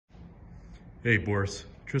Hey Boris,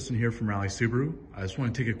 Tristan here from Rally Subaru. I just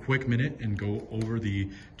want to take a quick minute and go over the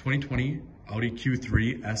 2020 Audi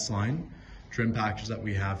Q3 S-Line trim package that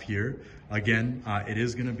we have here. Again, it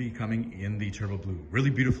is going to be coming in the turbo blue.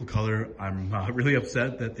 Really beautiful color. I'm really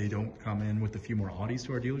upset that they don't come in with a few more Audis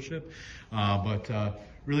to our dealership, but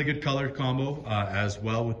really good color combo as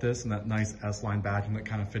well with this, and that nice S-Line badging that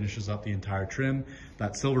kind of finishes up the entire trim.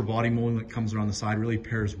 That silver body molding that comes around the side really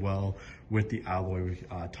pairs well with the alloy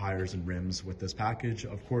tires and rims with this package.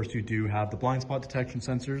 Of course, you do have the blind spot detection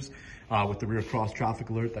sensors with the rear cross traffic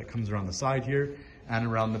alert that comes around the side here and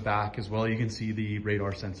around the back as well. You can see the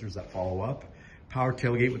radar sensors that follow up. Power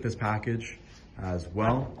tailgate with this package as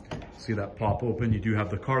well. See that pop open. You do have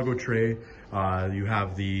the cargo tray. You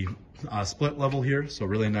have the split level here, so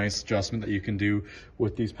really nice adjustment that you can do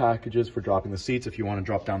with these packages for dropping the seats. If you want to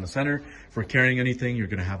drop down the center for carrying anything, you're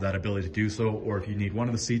going to have that ability to do so, or if you need one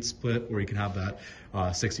of the seats split, where you can have that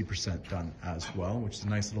 60% done as well, which is a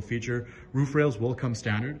nice little feature. Roof rails will come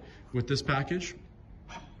standard with this package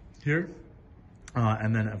here,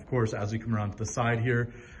 and then of course as we come around to the side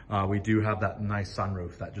here, we do have that nice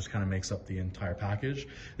sunroof that just kind of makes up the entire package.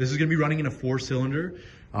 This is going to be running in a 4-cylinder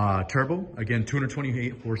turbo, again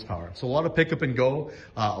 228 horsepower, so a lot of pickup and go,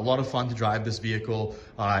 a lot of fun to drive this vehicle.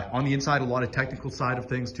 On the inside, a lot of technical side of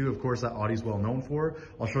things too, of course, that Audi's well known for.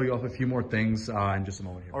 I'll show you off a few more things in just a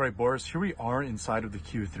moment here. All right, Boris, here we are inside of the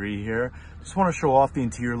Q3 here. Just want to show off the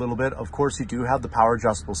interior a little bit. Of course, you do have the power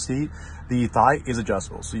adjustable seat. The thigh is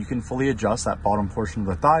adjustable, so you can fully adjust that bottom portion of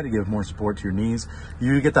the thigh to give more support to your knees.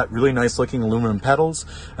 You get that really nice looking aluminum pedals,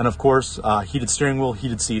 and of course, heated steering wheel,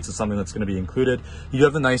 heated seats is something that's going to be included. You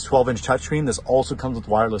have the nice 12-inch touchscreen. This also comes with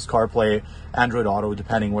wireless CarPlay, Android Auto,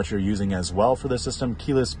 depending what you're using as well for the system.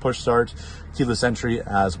 Keyless push start, keyless entry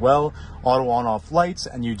as well, auto on-off lights,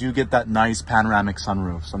 and you do get that nice panoramic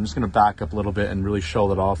sunroof. So I'm just going to back up a little bit and really show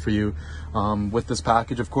that off for you. With this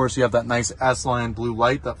package, of course, you have that nice S-Line blue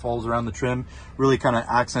light that falls around the trim, really kind of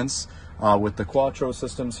accents with the Quattro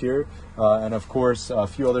systems here, and of course a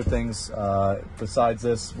few other things besides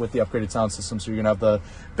this with the upgraded sound system. So you're gonna have the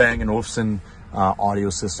Bang & Olufsen audio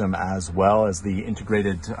system, as well as the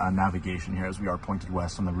integrated navigation here as we are pointed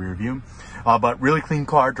west on the rear view. But really clean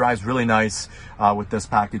car, drives really nice with this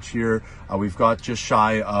package here. We've got just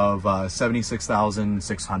shy of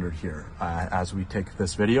 76,600 here as we take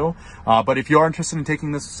this video. But if you are interested in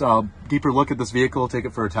taking this deeper look at this vehicle, take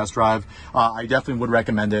it for a test drive, I definitely would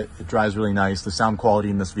recommend it. It drives really nice. The sound quality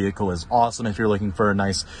in this vehicle is awesome if you're looking for a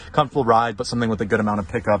nice comfortable ride, but something with a good amount of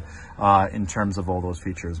pickup in terms of all those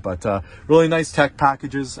features. But really nice tech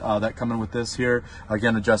packages that come in with this here.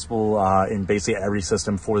 Again, adjustable in basically every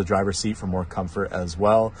system for the driver's seat for more comfort as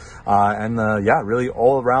well. Yeah, really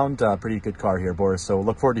all around pretty good car here, Boris. So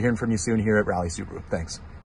look forward to hearing from you soon here at Rally Subaru. Thanks.